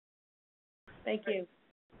Thank you.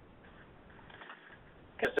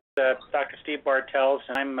 Dr. Steve Bartels,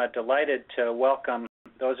 and I'm delighted to welcome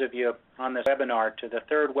those of you on this webinar to the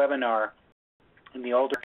third webinar in the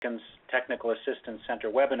Older Americans Technical Assistance Center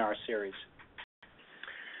webinar series.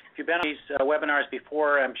 If you've been on these webinars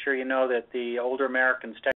before, I'm sure you know that the Older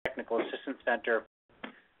Americans Technical Assistance Center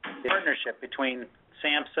is a partnership between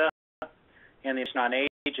SAMHSA and the Commission on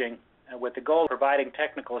Aging with the goal of providing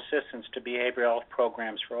technical assistance to behavioral health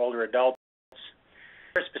programs for older adults.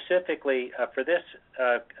 Specifically for this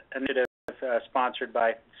initiative sponsored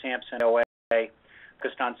by SAMHSA and OA,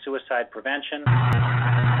 focused on suicide prevention,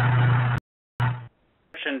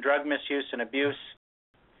 drug misuse and abuse,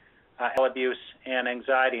 alcohol abuse, and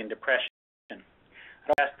anxiety and depression.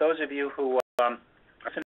 I'd ask those of you who are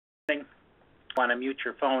listening want to mute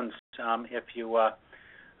your phones if you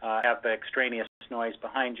have extraneous noise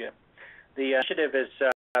behind you. The initiative is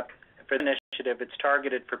for the initiative, it's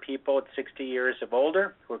targeted for people at 60 years of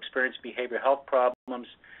older who experience behavioral health problems,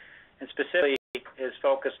 and specifically is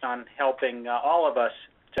focused on helping all of us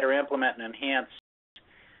to better implement and enhance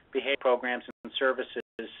behavior programs and services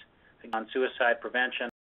on suicide prevention,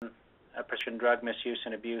 prescription drug misuse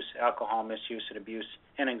and abuse, alcohol misuse and abuse,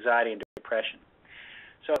 and anxiety and depression.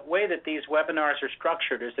 So the way that these webinars are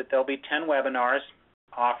structured is that there'll be 10 webinars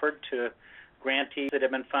offered to grantees that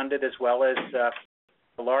have been funded, as well as the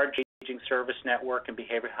large aging service network and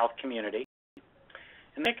behavioral health community.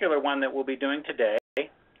 The particular one that we'll be doing today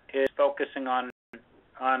is focusing on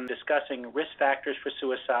discussing risk factors for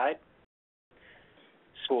suicide,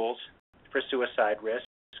 schools for suicide risk,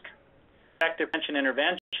 effective prevention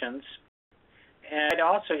interventions, and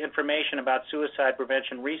also information about suicide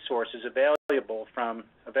prevention resources available from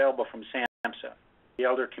SAMHSA, the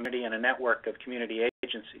elder community, and a network of community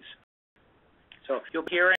agencies. So you'll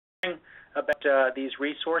be hearing about these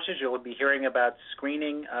resources. You'll be hearing about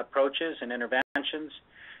screening approaches and interventions,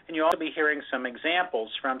 and you'll also be hearing some examples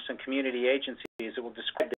from some community agencies that will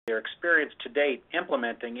describe their experience to date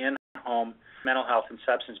implementing in-home mental health and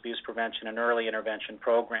substance abuse prevention and early intervention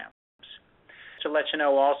programs. To let you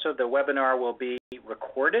know also, the webinar will be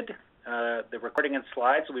recorded. The recording and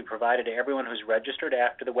slides will be provided to everyone who's registered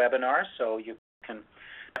after the webinar, so you can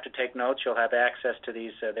have to take notes. You'll have access to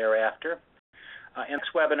these thereafter. And this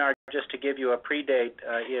webinar, just to give you a pre-date,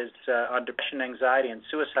 is on depression, anxiety, and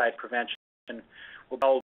suicide prevention. Will be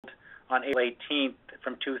held on April 18th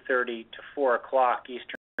from 2:30 to 4 o'clock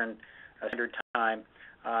Eastern Standard Time.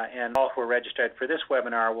 And all who are registered for this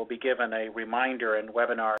webinar will be given a reminder and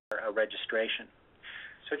webinar registration.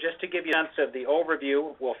 So just to give you a sense of the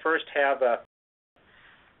overview, we'll first have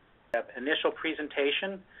an initial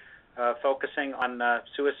presentation focusing on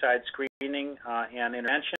suicide screening and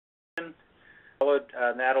intervention. Followed,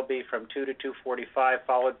 that'll be from 2 to 2:45,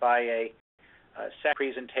 followed by a second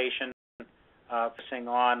presentation focusing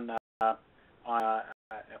on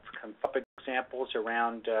examples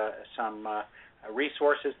around some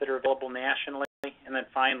resources that are available nationally, and then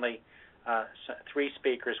finally, three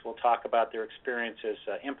speakers will talk about their experiences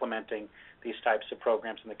implementing these types of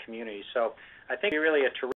programs in the community. So I think it's really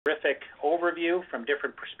a terrific overview from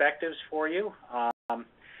different perspectives for you. I'm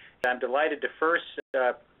delighted to first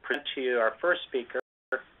present to you our first speaker,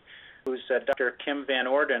 who's Dr. Kim Van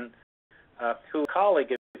Orden, who's a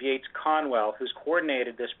colleague of Yates Conwell, who's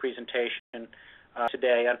coordinated this presentation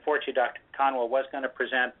today. Unfortunately, Dr. Conwell was going to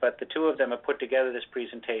present, but the two of them have put together this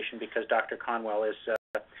presentation because Dr. Conwell is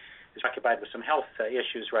occupied with some health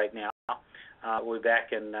issues right now. We'll be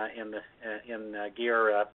back in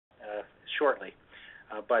gear shortly.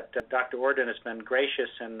 But Dr. Orden has been gracious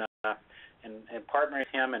in partnering with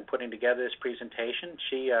him and putting together this presentation.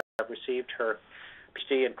 She received her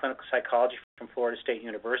PhD in clinical psychology from Florida State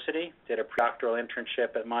University, did a doctoral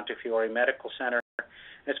internship at Montefiore Medical Center, and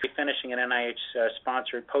is finishing an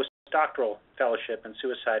NIH-sponsored postdoctoral fellowship in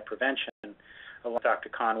suicide prevention along with Dr.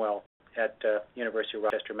 Conwell at University of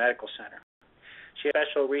Rochester Medical Center. She has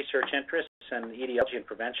special research interests in the etiology and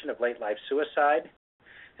prevention of late-life suicide,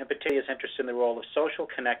 and particularly is interested in the role of social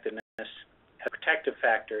connectedness as a protective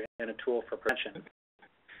factor and a tool for prevention.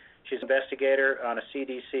 She's an investigator on a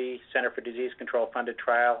CDC, Center for Disease Control, funded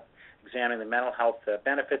trial examining the mental health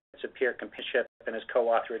benefits of peer companionship, and has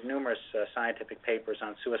co-authored numerous scientific papers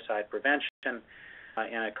on suicide prevention, and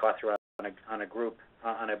a co-author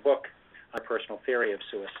on a book on personal theory of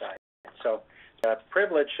suicide. So it's a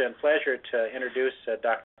privilege and pleasure to introduce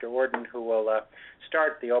Dr. Orden, who will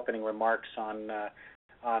start the opening remarks on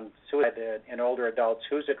suicide in older adults,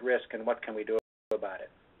 who's at risk, and what can we do about it.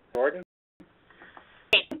 Orden?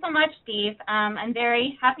 Thanks so much, Steve. I'm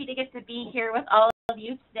very happy to get to be here with all of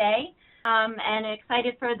you today. and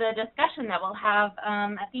excited for the discussion that we'll have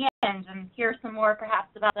at the end, and hear some more perhaps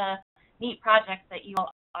about the neat projects that you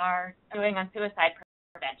are doing on suicide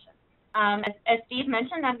prevention. As Steve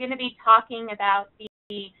mentioned, I'm going to be talking about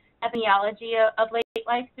the epidemiology of late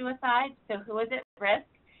life suicide, so who is at risk,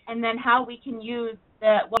 and then how we can use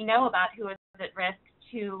what we know about who is at risk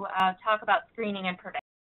to talk about screening and prevention.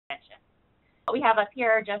 What we have up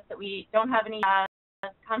here, just that we don't have any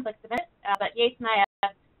conflicts of interest, but Yates and I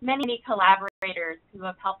have many collaborators who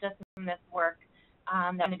have helped us in this work that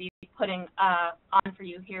I'm going to be putting on for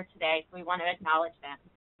you here today, so we want to acknowledge them.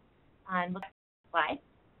 And look at the slide.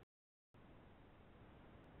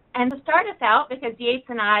 And to start us out, because Yates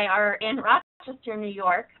and I are in Rochester, New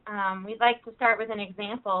York, we'd like to start with an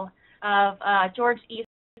example of George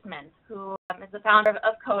Eastman, who is the founder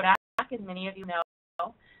of Kodak, as many of you know.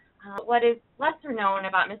 What is lesser known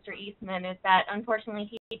about Mr. Eastman is that,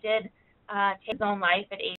 unfortunately, he did take his own life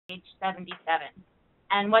at age 77.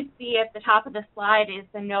 And what you see at the top of the slide is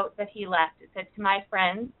the note that he left. It said, "To my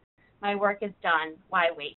friends, my work is done.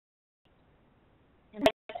 Why wait?" And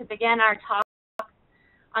I'd like to begin our talk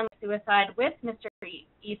on suicide with Mr.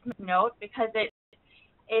 Eastman's note, because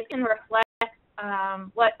it can reflect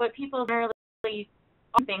what people generally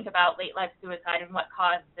think about late life suicide and what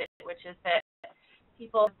causes it, which is that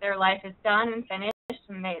people, their life is done and finished,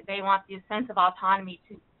 and they want the sense of autonomy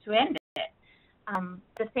to end it. At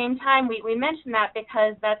the same time, we mention that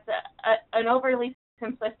because that's an overly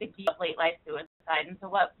simplistic view of late life suicide. And so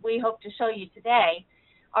what we hope to show you today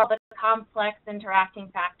are the complex interacting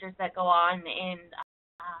factors that go on in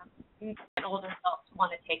older adults who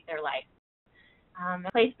want to take their life. I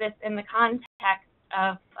place this in the context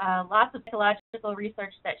of lots of psychological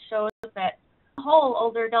research that shows that on the whole,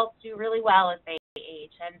 older adults do really well as they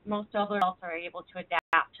age, and most older adults are able to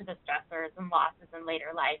adapt to the stressors and losses in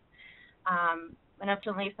later life. And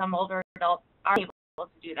unfortunately, some older adults aren't able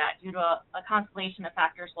to do that due to a constellation of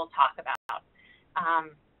factors we'll talk about.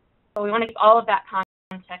 So we want to keep all of that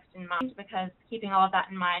context in mind, because keeping all of that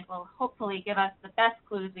in mind will hopefully give us the best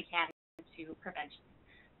clues we can to prevention.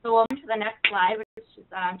 So we'll move to the next slide, which is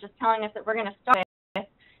just telling us that we're going to start with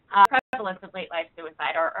prevalence of late life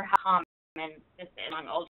suicide, or how common this is among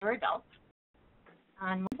older adults.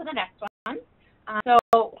 And move to the next one.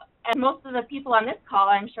 So, as most of the people on this call,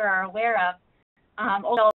 I'm sure, are aware of,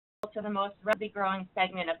 older adults are the most rapidly growing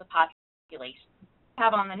segment of the population. What we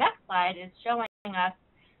have on the next slide is showing us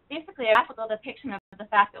basically a graphical depiction of the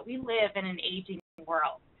fact that we live in an aging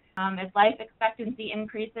world. As life expectancy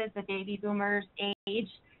increases, the baby boomers age,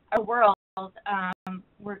 our world,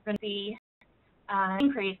 we're going to see an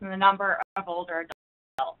increase in the number of older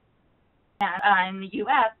adults. And in the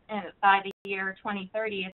U.S., by the year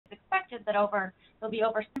 2030, it's expected that there'll be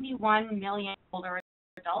over 71 million older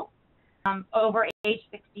adults over age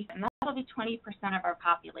 60, and that'll be 20% of our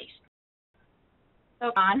population.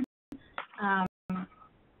 So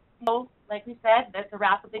like we said, that's a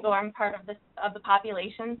rapidly growing part of the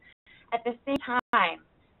population. At the same time,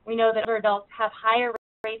 we know that older adults have higher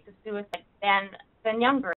rates of suicide than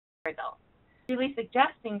younger adults, really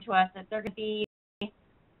suggesting to us that there are going to be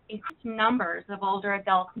increased numbers of older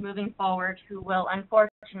adults moving forward who will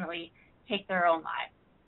unfortunately take their own lives.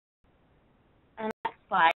 And next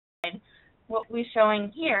slide, what we're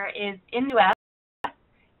showing here is in the U.S.,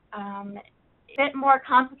 a bit more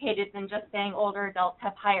complicated than just saying older adults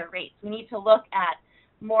have higher rates. We need to look at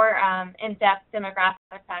more in-depth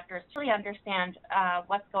demographic factors to really understand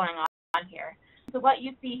what's going on here. So what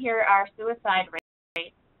you see here are suicide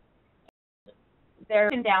rates. They're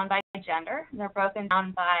broken down by gender, and they're broken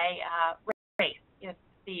down by race, if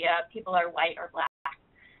the people are white or black.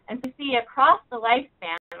 And so you see across the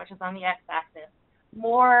lifespan, which is on the x-axis,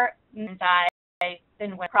 more men die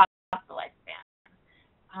than women across the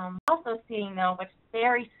lifespan. Also seeing, though, what's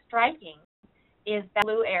very striking is that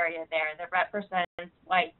blue area there that represents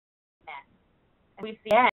white men. And we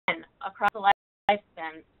see, again, across the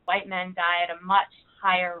lifespan, white men die at a much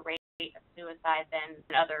higher rate of suicide than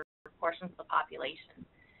other portions of the population.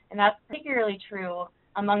 And that's particularly true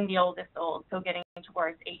among the oldest old, so getting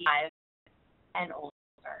towards 85 and older.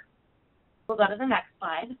 We'll go to the next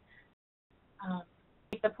slide.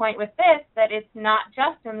 Make the point with this that it's not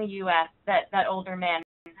just in the U.S. that older men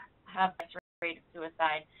have a rate of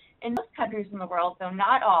suicide. In most countries in the world, though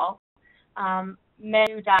not all, men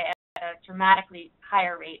do die at a dramatically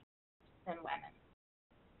higher rate than women.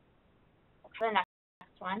 The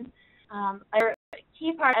next one. A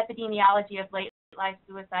key part of epidemiology of late life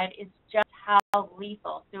suicide is just how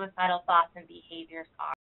lethal suicidal thoughts and behaviors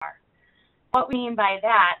are. What we mean by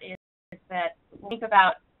that is that we think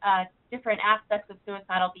about different aspects of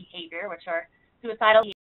suicidal behavior, which are suicidal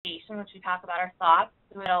ideation, which we talk about our thoughts,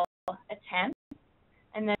 suicidal attempts,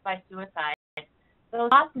 and then by suicide. Those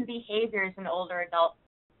thoughts and behaviors in older adults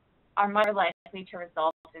are more likely to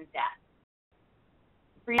result in death.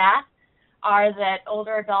 That are that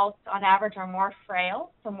older adults on average are more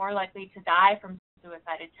frail, so more likely to die from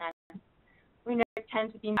suicide attempts. We know they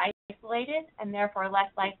tend to be isolated and therefore less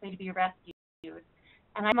likely to be rescued.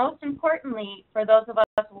 And most importantly, for those of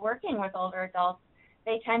us working with older adults,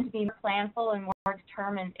 they tend to be more planful and more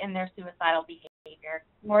determined in their suicidal behavior,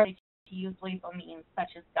 more likely to use lethal means such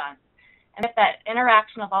as guns. And with that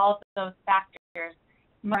interaction of all of those factors,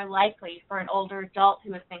 more likely for an older adult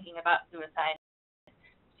who is thinking about suicide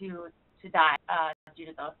to die due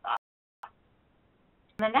to those thoughts.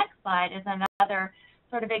 And the next slide is another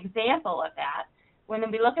sort of example of that. When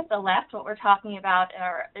we look at the left, what we're talking about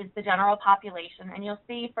is the general population, and you'll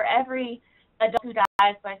see for every adult who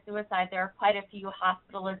dies by suicide, there are quite a few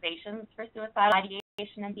hospitalizations for suicidal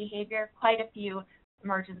ideation and behavior, quite a few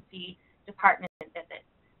emergency department visits.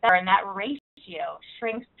 And that ratio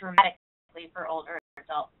shrinks dramatically for older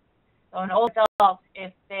adults. So an older adult,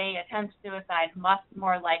 if they attempt suicide, must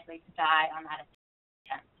more likely to die on that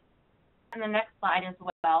attempt. And the next slide as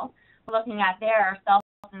well, we're looking at there are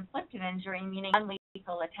self-inflicted injury, meaning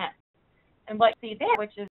non-lethal attempts. And what you see there,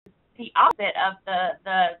 which is the opposite of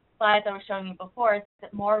the slides I was showing you before, is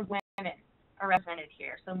that more women are represented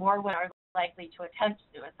here. So more women are likely to attempt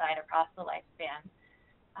suicide across the lifespan.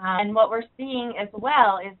 And what we're seeing as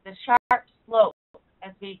well is the sharp slope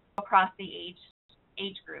as we go across the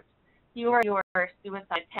age groups. Fewer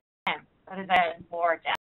suicide attempts, that is, more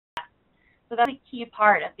deaths. So that's a key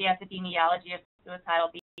part of the epidemiology of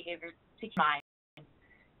suicidal behaviors to keep in mind,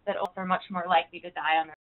 that adults are much more likely to die on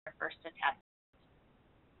their first attempt.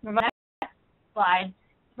 The next slide,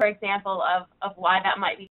 for example, of why that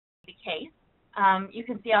might be the case. You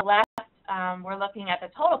can see on the left, we're looking at the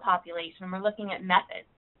total population. We're looking at methods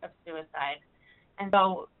of suicide. And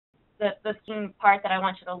so the key part that I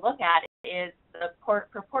want you to look at is the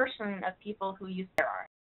proportion of people who use firearms,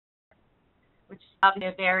 which is obviously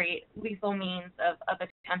a very lethal means of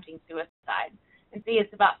attempting suicide. And see,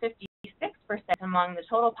 it's about 56% among the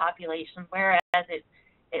total population, whereas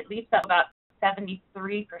it leaps up about 73%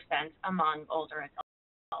 among older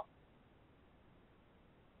adults.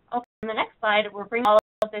 Okay, on the next slide, we're bringing all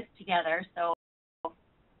of this together. So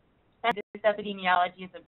this epidemiology is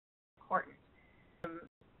important.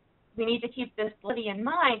 We need to keep this study in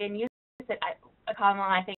mind and use it,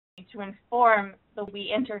 I think, to inform the way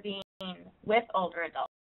we intervene with older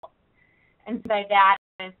adults. And by that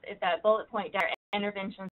is that bullet point there,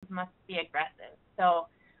 interventions must be aggressive. So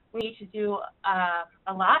we need to do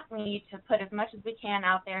a lot. We need to put as much as we can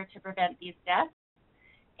out there to prevent these deaths.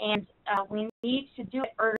 And we need to do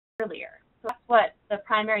it earlier. So that's what the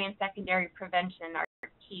primary and secondary prevention, our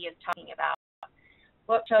key, is talking about.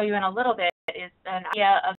 What I'll show you in a little bit is an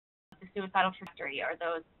idea of the suicidal trajectory, or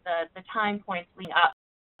the time points leading up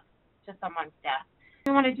to someone's death.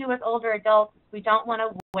 What we want to do with older adults is we don't want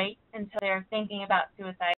to wait until they're thinking about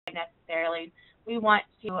suicide necessarily. We want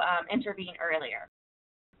to intervene earlier.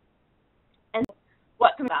 And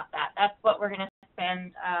what comes about that? That's what we're going to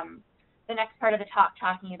spend the next part of the talk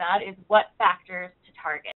talking about, is what factors to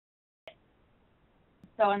target.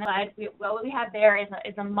 So in the slide, what we have there is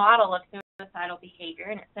a model of suicidal behavior,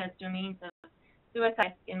 and it says domains of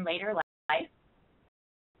suicide in later life.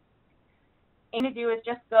 What I'm going to do is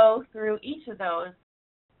just go through each of those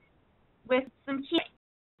with some key,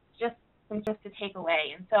 just to take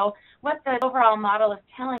away. And so what the overall model is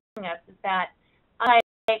telling us is that,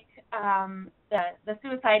 unlike the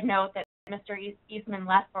suicide note that Mr. Eastman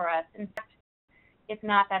left for us, in fact, it's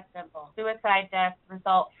not that simple. Suicide deaths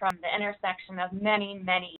result from the intersection of many,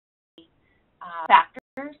 many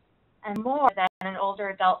factors, and more that an older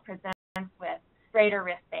adult presents with, greater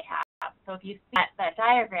risk they have. So if you see that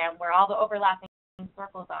diagram where all the overlapping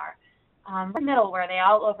circles are, in the middle where they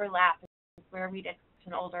all overlap is where we'd expect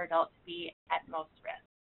an older adult to be at most risk.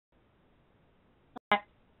 Next,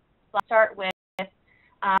 let's start with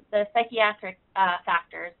the psychiatric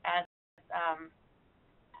factors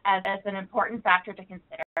as an important factor to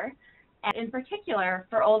consider. And in particular,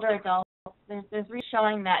 for older adults, there's research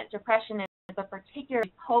showing that depression is a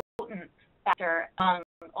particularly potent factor among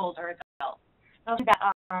older adults. I'll do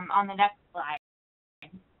that on the next slide.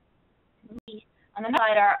 On the next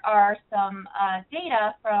slide are some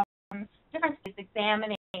data from different studies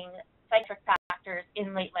examining psychiatric factors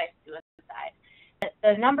in late life suicide.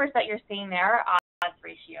 The numbers that you're seeing there are odds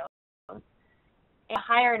ratios. A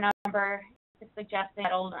higher number is suggesting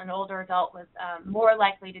that an older adult was more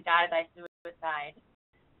likely to die by suicide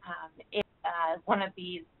if one of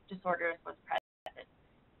these disorders was present.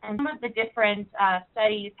 And some of the different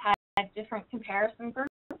studies had different comparison groups.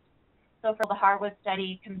 So for the Harwood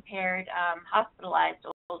study, compared hospitalized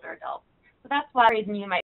older adults. So that's why reason you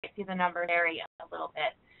might see the number vary a little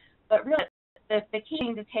bit. But really, the key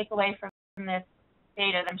thing to take away from this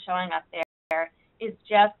data that I'm showing up there is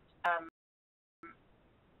just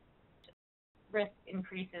risk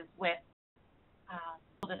increases with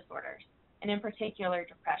disorders, and in particular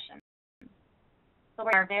depression. So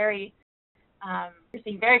we are we're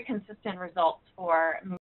seeing very consistent results for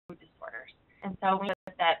mood disorders. And so we know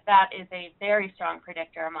that is a very strong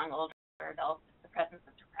predictor among older adults, the presence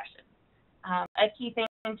of depression. A key thing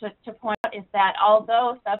to point out is that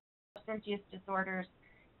although substance use disorders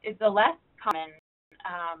is the less common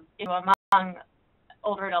among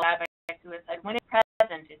older adults by suicide, when it's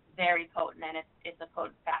present, it's very potent, and it's a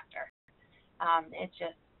potent factor. It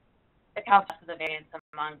just accounts for the variance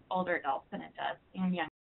among older adults than it does in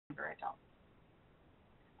younger adults.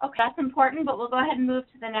 Okay, that's important, but we'll go ahead and move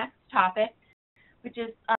to the next topic, which is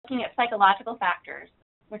looking at psychological factors,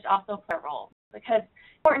 which also play a role. Because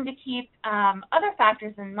it's important to keep other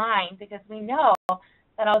factors in mind, because we know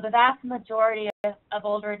that although the vast majority of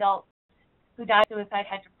older adults who die of suicide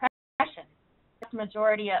had depression, the vast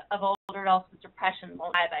majority of older adults with depression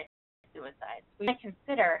won't die by suicide. We might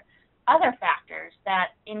consider other factors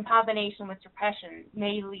that, in combination with depression,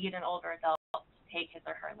 may lead an older adult to take his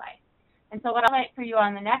or her life. And so what I'd like for you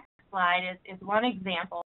on the next slide is one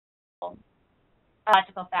example of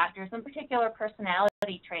psychological factors, in particular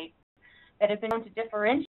personality traits, that have been known to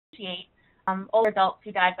differentiate older adults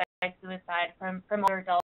who died by suicide from older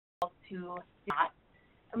adults who did not.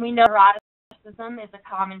 And we know neuroticism is a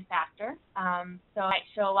common factor, so it might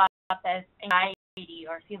show up as anxiety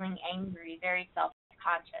or feeling angry, very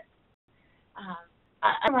self-conscious.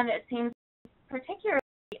 One that seems particularly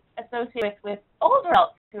associated with older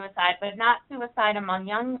adult suicide, but not suicide among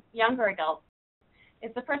younger adults,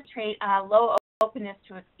 is the first trait, low openness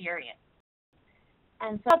to experience.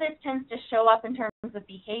 And so this tends to show up in terms of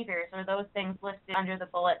behaviors, or those things listed under the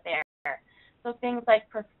bullet there. So things like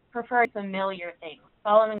preferring familiar things,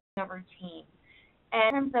 following a routine.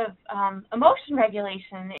 And in terms of emotion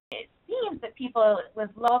regulation, it seems that people with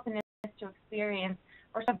low openness to experience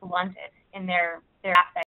are sort of blunted in their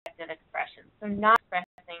affective expressions, so not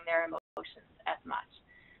expressing their emotions as much.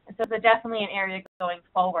 And so it's definitely an area going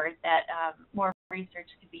forward that more research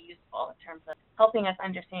could be useful in terms of helping us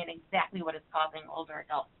understand exactly what is causing older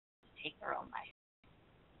adults to take their own life.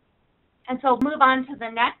 And so we'll move on to the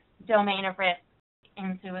next domain of risk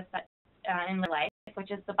in suicide in life,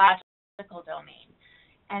 which is the biological domain.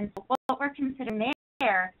 And so what we're considering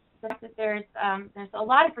there is that there's a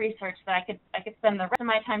lot of research that I could spend the rest of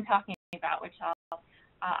my time talking about, which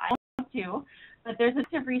I won't do. But there's a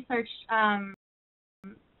bit of research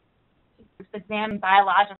examine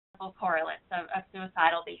biological correlates of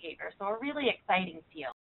suicidal behavior. So a really exciting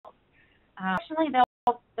field. Fortunately,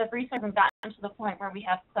 though, the research hasn't gotten to the point where we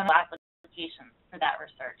have clinical applications for that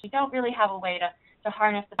research. We don't really have a way to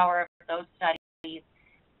harness the power of those studies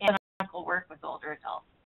in clinical work with older adults.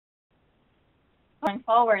 Going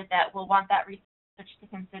forward, that we'll want that research to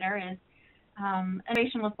consider is in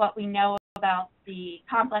relation with what we know about the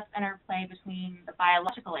complex interplay between the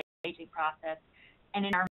biological aging process and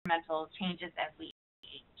environmental changes as we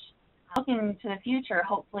age. Looking to the future,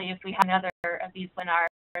 hopefully, if we have another of these webinars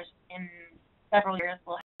in several years,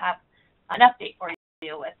 we'll have an update for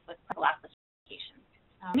you with clinical applications.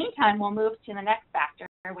 In the meantime, we'll move to the next factor,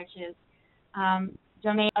 which is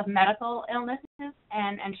domain of medical illnesses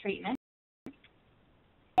and treatment.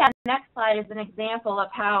 Yeah, the next slide is an example of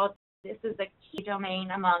how this is a key domain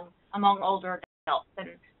among older adults, and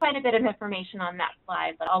quite a bit of information on that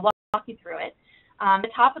slide, but I'll walk you through it. The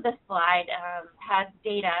top of the slide has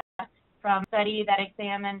data from a study that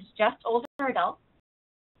examined just older adults,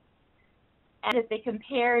 and as they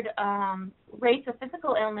compared rates of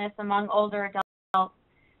physical illness among older adults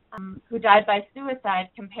who died by suicide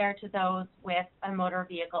compared to those with a motor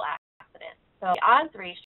vehicle accident. So the odds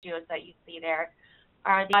ratios that you see there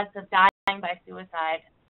are the odds of dying by suicide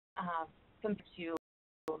compared to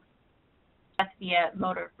death via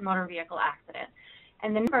motor vehicle accident.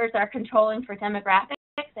 And the numbers are controlling for demographics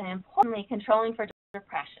and, importantly, controlling for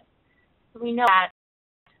depression. So we know that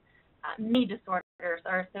many disorders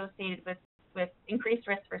are associated with increased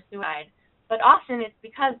risk for suicide, but often it's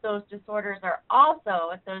because those disorders are also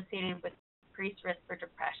associated with increased risk for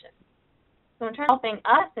depression. So in terms of helping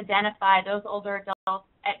us identify those older adults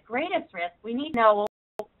at greatest risk, we need to know,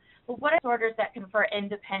 well, what are disorders that confer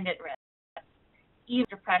independent risk, even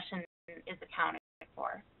depression is accounted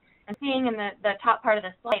for. And seeing in the top part of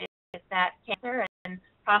the slide is that cancer and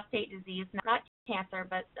prostate disease, not cancer,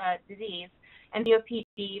 but disease, and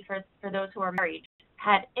COPD for those who are married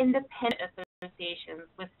had independent associations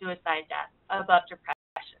with suicide death above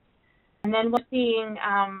depression. And then we're seeing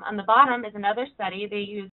on the bottom is another study. They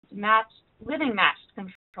used living matched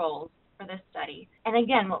controls for this study. And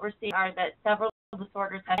again, what we're seeing are that several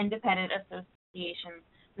disorders have independent associations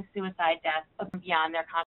with suicide death beyond their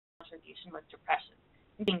contribution with depression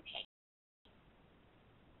and being paid.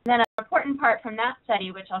 And then an important part from that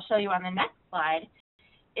study, which I'll show you on the next slide,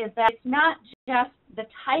 is that it's not just the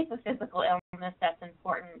type of physical illness that's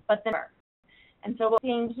important, but the number. And so what we're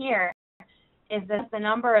seeing here is that the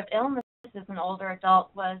number of illnesses an older adult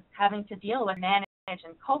was having to deal with, manage,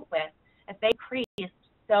 and cope with, as they increased,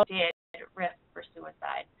 so did risk for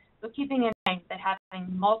suicide. So keeping in mind that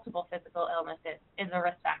having multiple physical illnesses is a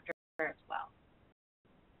risk factor as well.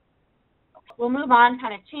 We'll move on,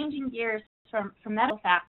 kind of changing gears from medical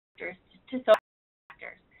factors to social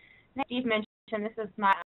factors. As Steve mentioned, this is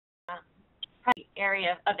my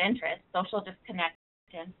area of interest, social disconnect,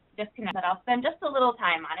 but I'll spend just a little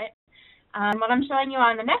time on it. What I'm showing you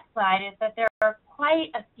on the next slide is that there are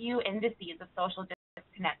quite a few indices of social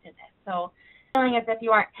disconnectedness. So feeling as if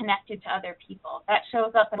you aren't connected to other people. That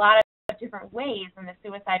shows up in a lot of different ways in the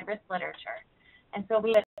suicide risk literature. And so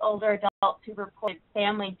we had older adults who reported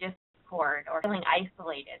family discord or feeling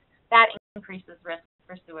isolated. That increases risk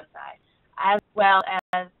for suicide, as well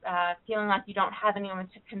as feeling like you don't have anyone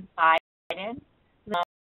to confide in,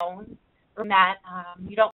 or that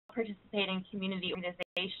you don't participate in community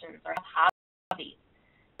organizations or hobbies.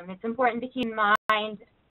 It's important to keep in mind,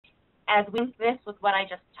 as we link this with what I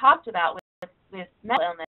just talked about with mental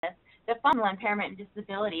illness, that functional impairment and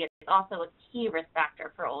disability is also a key risk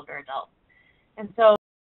factor for older adults. And so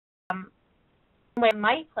the way it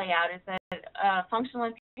might play out is that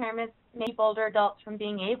functional impairments may keep older adults from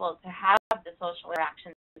being able to have the social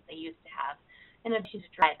interactions that they used to have, in addition to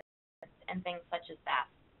drive and things such as that.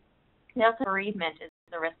 And also bereavement is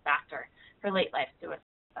a risk factor for late life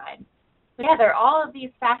suicide. Together, all of these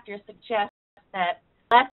factors suggest that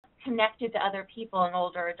less connected to other people an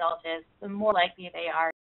older adult is, the more likely they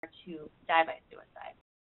are to die by suicide.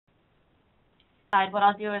 What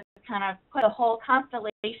I'll do is kind of put a whole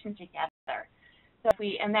constellation together. So if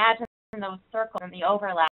we imagine those circles and the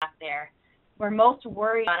overlap there, we're most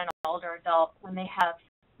worried on an older adult when they have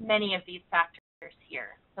many of these factors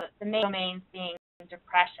here. So the main domains being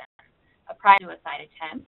depression, a prior suicide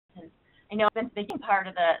attempt. And I know I've been the beginning part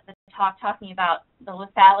of the talk talking about the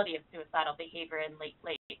lethality of suicidal behavior in late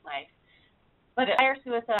life. But a prior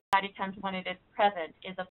suicide attempt, when it is present,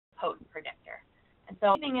 is a potent predictor. And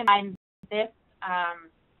so keeping in mind this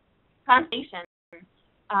conversation,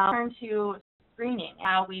 turn to screening,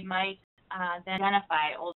 how we might then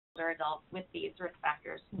identify older adults with these risk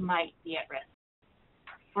factors who might be at risk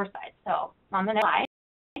for suicide. So on the next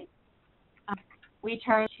slide, we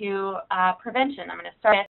turn to prevention. I'm going to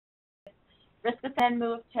start with risk assessment and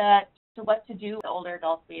move to what to do with older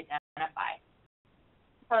adults we identify.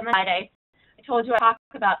 So on the slide, I told you I talked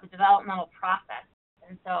about the developmental process.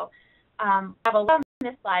 And so I have a lot on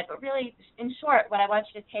this slide, but really, in short, what I want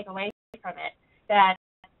you to take away from it, that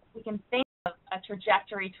we can think of a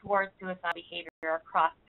trajectory towards suicidal behavior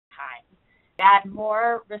across time. Add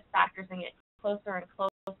more risk factors and get closer and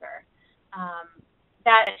closer.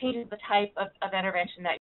 That changes the type of intervention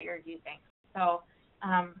that you're using. So what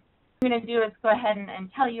I'm going to do is go ahead and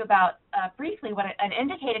tell you about briefly what an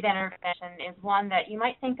indicated intervention is. One that you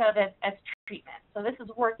might think of as treatment. So this is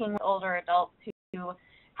working with older adults who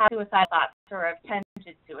have suicide thoughts or have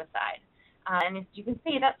attempted suicide. And as you can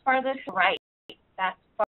see, that's farther to the right. That's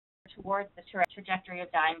far towards the trajectory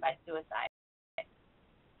of dying by suicide.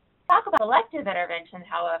 Talk about selective intervention,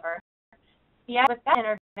 however. The idea with that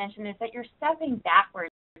intervention is that you're stepping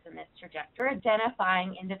backwards in this trajectory,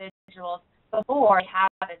 identifying individuals before they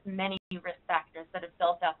have as many risk factors that have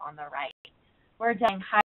built up on the right. We're doing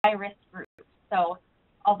high-risk groups. So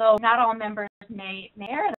although not all members may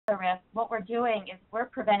bear the risk, what we're doing is we're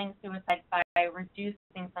preventing suicide by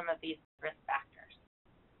reducing some of these risk factors.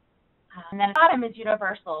 And then the bottom is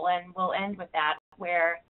universal, and we'll end with that,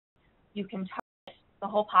 where you can target the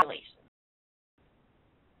whole population.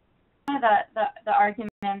 One of the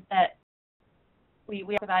arguments that we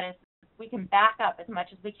talk about is we can back up as much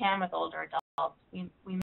as we can with older adults. We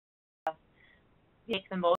make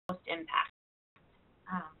the most impact.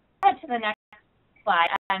 Head to the next slide,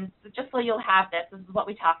 and just so you'll have this is what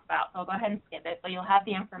we talked about, so I'll go ahead and skip it, but you'll have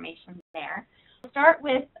the information there. We'll start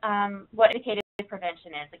with what indicated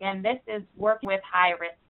prevention is. Again, this is working with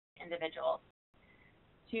high-risk individuals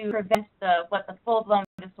to prevent what the full-blown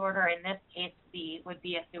disorder in this case would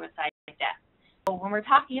be a suicide death. when we're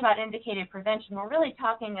talking about indicated prevention, we're really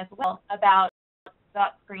talking as well about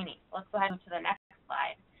screening. Let's go ahead and to the next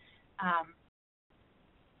slide.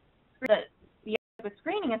 The idea with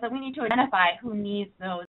screening is that we need to identify who needs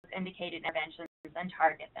those indicated interventions and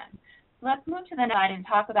target them. So let's move to the next slide and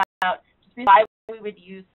talk about just why we would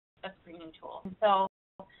use a screening tool. And so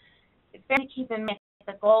it's very to keep in mind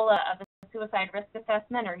the goal of a suicide risk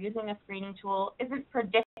assessment or using a screening tool isn't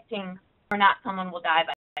predicting or not someone will die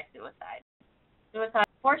by suicide. Suicide,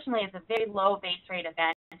 unfortunately, is a very low base rate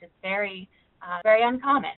event. It's very, very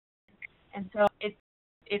uncommon. And so it's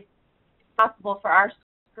possible for our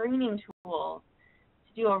screening tools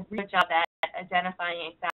to do a real job at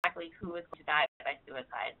identifying exactly who is going to die by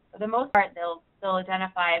suicide. For the most part, they'll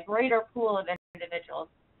identify a greater pool of individuals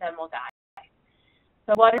than will die.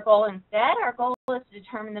 So what our goal instead? Our goal is to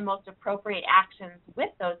determine the most appropriate actions with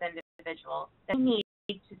those individuals that we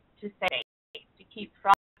need to stay safe, to keep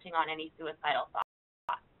fronting on any suicidal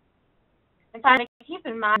thoughts. And finally, keep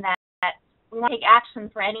in mind that we want to take action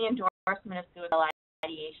for any endorsement of suicidal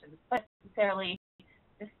ideations, but necessarily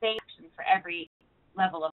the same action for every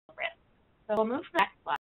level of risk. So we'll move to the next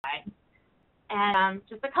slide. And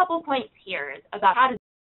just a couple points here about how to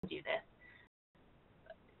do this.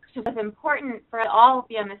 So it's important for all to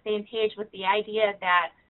be on the same page with the idea that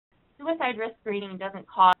suicide risk screening doesn't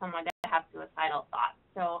cause someone to have suicidal thoughts.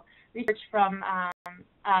 So research from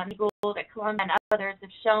Gould at Columbia and others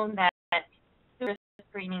have shown that suicide risk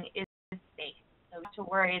screening is safe. So not to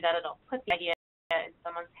worry that it'll put the idea in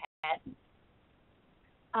someone's head.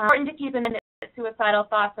 Important to keep in mind that suicidal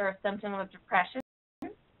thoughts are a symptom of depression.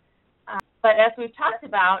 But as we've talked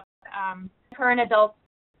about, occur in adults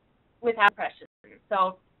without depression.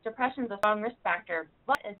 So depression is a strong risk factor,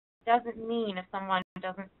 but it doesn't mean if someone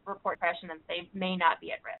doesn't report depression that they may not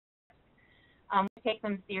be at risk. We take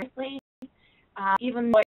them seriously,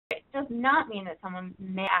 even though it does not mean that someone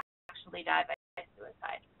may actually die by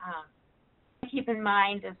suicide. Keep in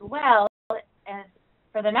mind as well, as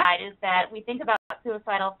for the next slide, is that we think about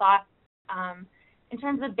suicidal thoughts in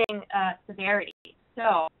terms of being severity.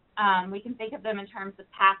 So we can think of them in terms of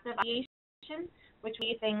passive ideation, which would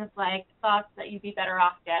be things like thoughts that you'd be better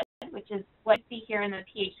off dead, which is what you see here in the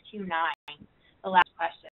PHQ-9, the last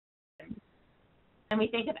question. And we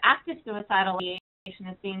think of active suicidal ideation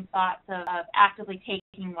as being thoughts of actively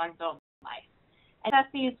taking one's own life. And that's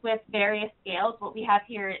these with various scales. What we have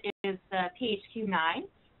here is the PHQ-9.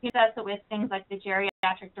 We assess it with things like the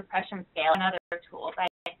geriatric depression scale and other tools. I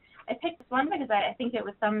picked this one because I think it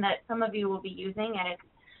was some that some of you will be using, and it's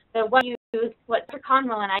what Dr.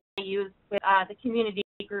 Conwell and I use with the community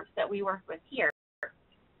groups that we work with here.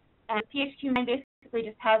 And PHQ-9 basically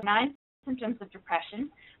just has 9 symptoms of depression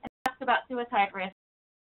and talks about suicide risk